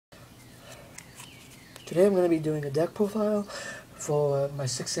Today I'm going to be doing a deck profile for my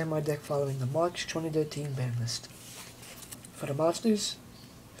 6 Samurai deck following the March 2013 ban list. For the monsters,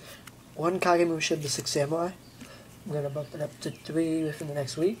 1 Kagemusha the 6 Samurai. I'm going to bump it up to 3 within the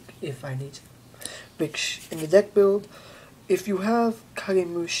next week if I need to. Which, in the deck build, if you have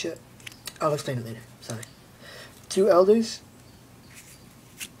Kagemusha, I'll explain it later, sorry. 2 Elders,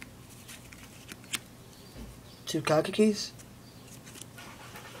 2 Kagekis,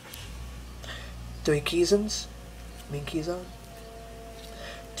 3 Kizans, Kizan,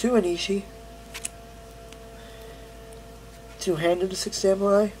 2 Anishi, 2 Hand of the 6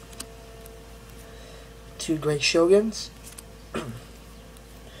 Samurai, 2 Great Shoguns,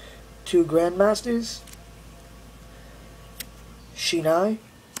 2 Grandmasters, Shinai,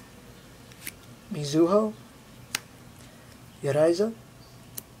 Mizuho, Yaraiza,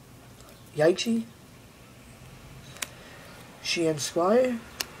 Yaichi, Shien Squire,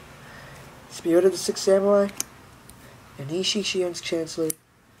 Spirit of the 6 Samurai, Anishi, Shien's Chancellor,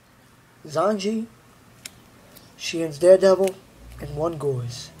 Zanji, Shien's Daredevil, and 1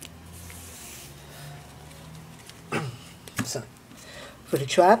 Gores. So, for the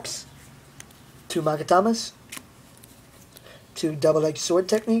traps, 2 Magatamas, 2 double-edged sword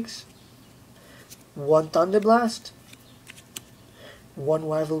techniques, 1 Thunder Blast, 1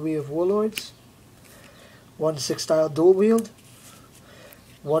 Rivalry of Warlords, 1 6-style dual wield,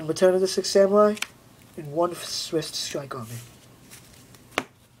 1 Return of the 6 Samurai, and 1 Swift Strike Army.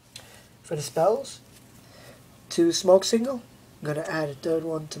 For the spells, 2 Smoke Signal. I'm going to add a 3rd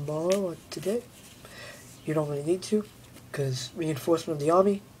one tomorrow or today. You don't really need to, because Reinforcement of the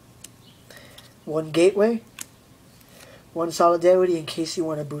Army. 1 Gateway. 1 Solidarity in case you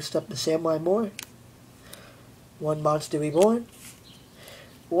want to boost up the Samurai more. 1 Monster Reborn.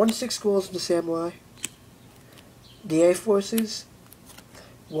 1 6 Scrolls of the Samurai. The Air Forces.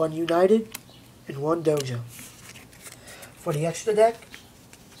 1 United, and 1 Dojo. For the extra deck,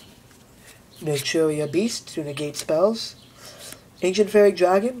 Nurturia Beast to negate spells, Ancient Fairy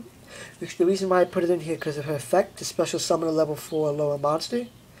Dragon, which the reason why I put it in here because of her effect to special summon a level 4 lower monster,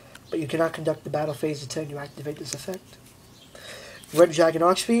 but you cannot conduct the battle phase the turn you activate this effect. Red Dragon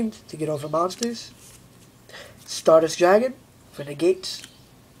Archfiend to get over monsters, Stardust Dragon for negates,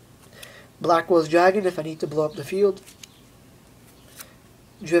 Blackwell's Dragon if I need to blow up the field,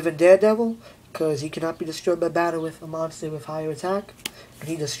 Driven Daredevil, because he cannot be destroyed by battle with a monster with higher attack, and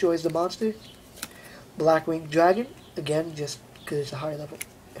he destroys the monster. Blackwing Dragon, again, just because it's a higher level,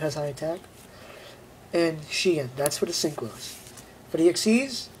 it has high attack. And Shien, that's for the Synchros. For the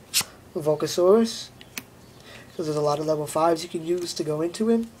Xyz, Volcasaurus, because there's a lot of level 5s you can use to go into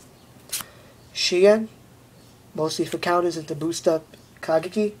him. Shien, mostly for counters and to boost up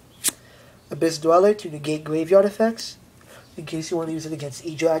Kageki. Abyss Dweller to negate graveyard effects, in case you want to use it against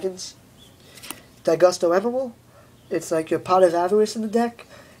E-Dragons. Daigusto Emerald, it's like your Pot of Avarice in the deck,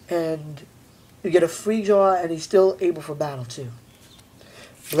 and you get a free draw, and he's still able for battle too.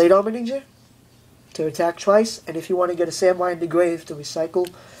 Blade Armor Ninja, to attack twice, and if you want to get a Samurai in the grave to recycle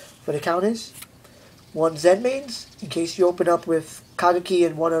for the counters. 1 Zen Mains, in case you open up with Kageki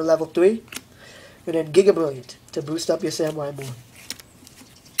and 1 at level 3. And then Giga Brilliant, to boost up your Samurai more.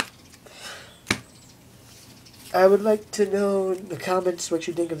 I would like to know in the comments what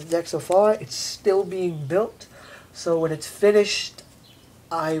you think of the deck so far. It's still being built, so when it's finished,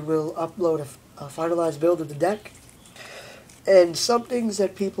 I will upload a finalized build of the deck. And some things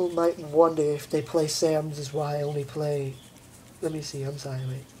that people might wonder if they play Sams is why I only play... Let me see, I'm sorry,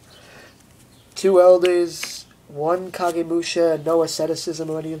 wait. 2 Elders, 1 Kagemusha, no asceticism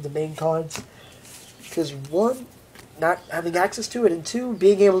or any of the main cards. Because 1, not having access to it, and 2,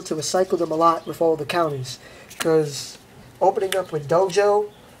 being able to recycle them a lot with all the counters. Because opening up with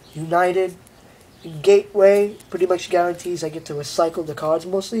Dojo, United, and Gateway pretty much guarantees I get to recycle the cards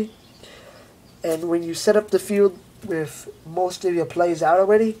mostly. And when you set up the field with most of your plays out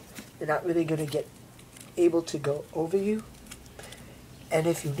already, you're not really going to get able to go over you. And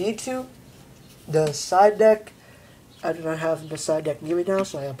if you need to, the side deck, I do not have the side deck near me now,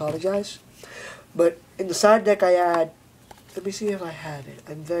 so I apologize. But in the side deck I add, let me see if I have it,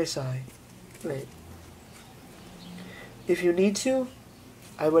 I'm very sorry. Wait. If you need to,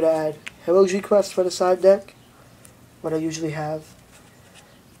 I would add Hero's Request for the side deck, what I usually have,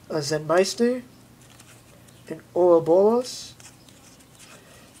 a Zenmeister, an Ouroboros,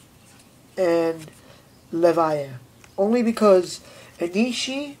 and Levier. Only because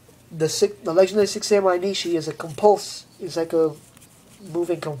Anishi, the legendary 6 Samurai Anishi, is like a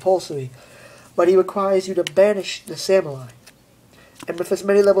moving compulsory, but he requires you to banish the Samurai. And with as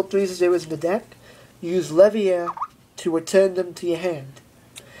many level 3s as there is in the deck, use Levier to return them to your hand.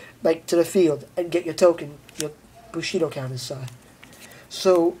 like to the field, and get your token, your Bushido counters, sorry.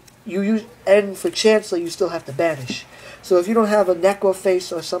 So you use, and for Chancellor you still have to banish. So if you don't have a Necro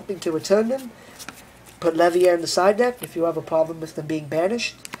face or something to return them, put Levier in the side deck. If you have a problem with them being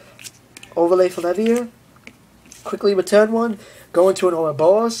banished, overlay for Levier. Quickly return one. Go into an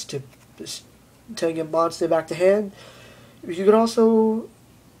Ouroboros to turn your monster back to hand. You could also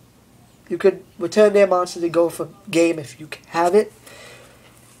return their monster to go for game if you have it.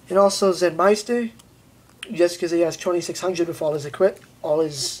 And also Zen Meister, just because he has 2600 with all his equip, all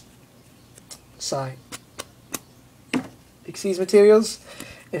his Xyz materials,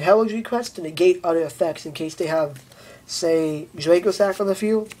 and Heraldry Request to negate other effects in case they have, say, Draco Sack on the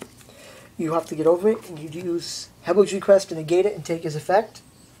field. You have to get over it, and you use Heraldry Request to negate it and take his effect.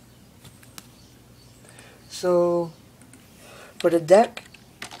 So, for the deck,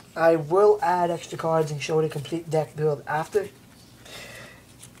 I will add extra cards and show the complete deck build after.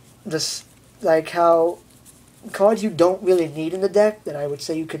 This, like how cards you don't really need in the deck that I would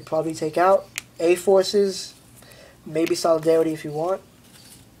say you could probably take out. A-Forces, maybe Solidarity if you want.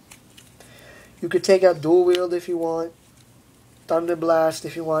 You could take out Dual Wield if you want. Thunder Blast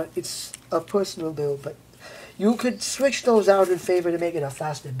if you want. It's a personal build, but you could switch those out in favor to make it a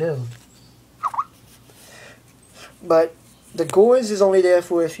faster build. But the Gores is only there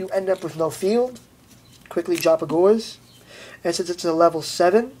for if you end up with no field, quickly drop a Gores. And since it's a level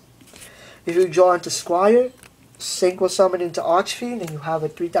 7, if you draw into Squire, Sync will summon into Archfiend, and you have a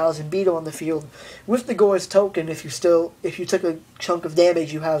 3000 beetle on the field. With the Gores token, if you took a chunk of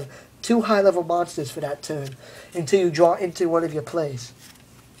damage, you have 2 high-level monsters for that turn until you draw into one of your plays.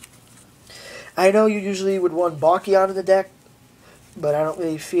 I know you usually would want Bachyon in the deck, but I don't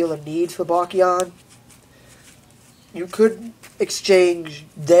really feel a need for Bachyon. You could exchange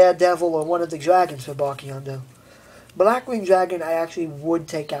Daredevil or one of the dragons for Bachyon, though. Blackwing Dragon I actually would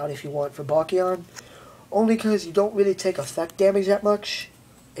take out if you want for Bachyon, only because you don't really take effect damage that much,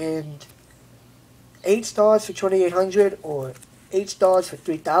 and 8 stars for 2800 or 8 stars for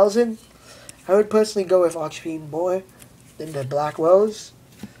 3000. I would personally go with Archfiend more than the Black Rose,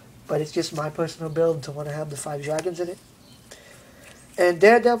 but it's just my personal build to want to have the 5 dragons in it. And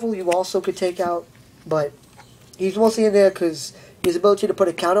Daredevil you also could take out, but he's mostly in there because his ability to put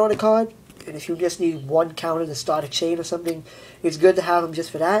a counter on a card, and if you just need one counter to start a chain or something, it's good to have him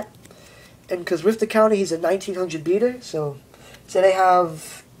just for that. And because with the counter he's a 1900 beater, so say they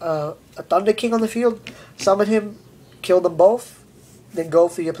have a Thunder King on the field, summon him, kill them both, then go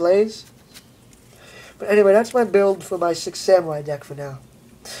for your plays. But anyway, that's my build for my 6 Samurai deck for now.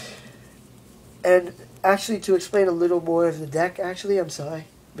 And actually, to explain a little more of the deck, actually, I'm sorry,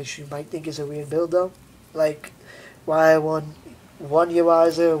 which you might think is a weird build though, like why I won 1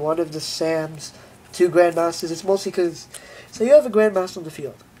 Uriza, 1 of the Sams, 2 Grandmasters. It's mostly because, so you have a Grandmaster on the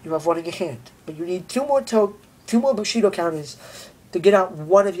field, you have 1 in your hand, but you need 2 more Bushido counters to get out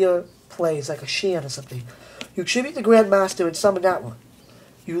one of your plays, like a Xian or something. You tribute the Grandmaster and summon that one.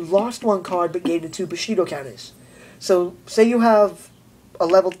 You lost 1 card but gained the 2 Bushido counters. So, say you have a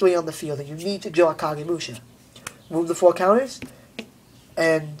level 3 on the field and you need to draw Kagemusha. Move the 4 counters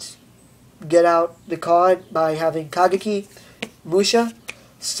and get out the card by having Kageki, Musha,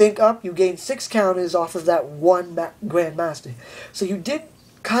 sync up. You gain 6 counters off of that 1 Grandmaster. So you did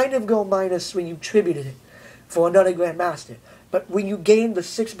kind of go minus when you tributed it for another Grandmaster. But when you gain the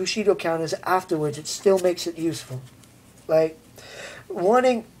 6 Bushido counters afterwards, it still makes it useful. Like,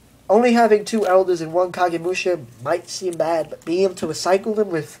 only having 2 Elders and 1 Kagemusha might seem bad, but being able to recycle them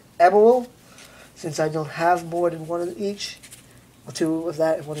with Emerald, since I don't have more than 1 of each, or 2 of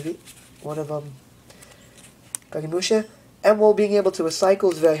that and 1 of each, 1 of Kagemusha, Emerald being able to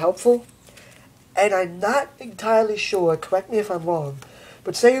recycle is very helpful. And I'm not entirely sure, correct me if I'm wrong,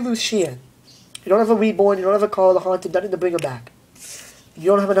 but say you lose Xian. You don't have a Reborn, you don't have a Call of the Haunted, nothing to bring her back. You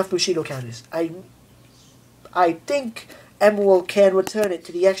don't have enough Bushido counters. I think Emerald can return it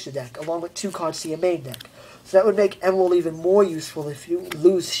to the extra deck, along with 2 cards to your main deck. So that would make Emerald even more useful if you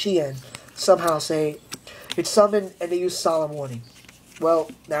lose Xian. Somehow, say, it's summoned and they use Solemn Warning. Well,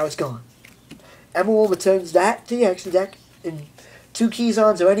 now it's gone. Emerald returns that to the extra deck, and 2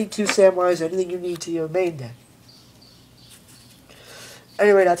 Kizons or any 2 Samurais or anything you need to your main deck.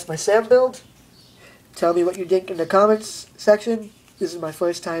 Anyway, that's my Sam build. Tell me what you think in the comments section. This is my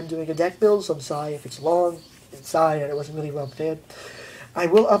first time doing a deck build, so I'm sorry if it's long. I'm sorry that it wasn't really well prepared. I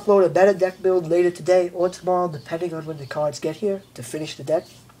will upload a better deck build later today or tomorrow, depending on when the cards get here, to finish the deck.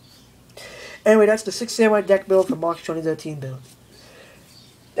 Anyway, that's the 6 Samurai deck build for March 2013 build.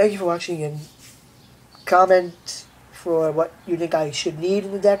 Thank you for watching, and comment for what you think I should need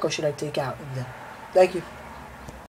in the deck or should I take out in the deck. Thank you.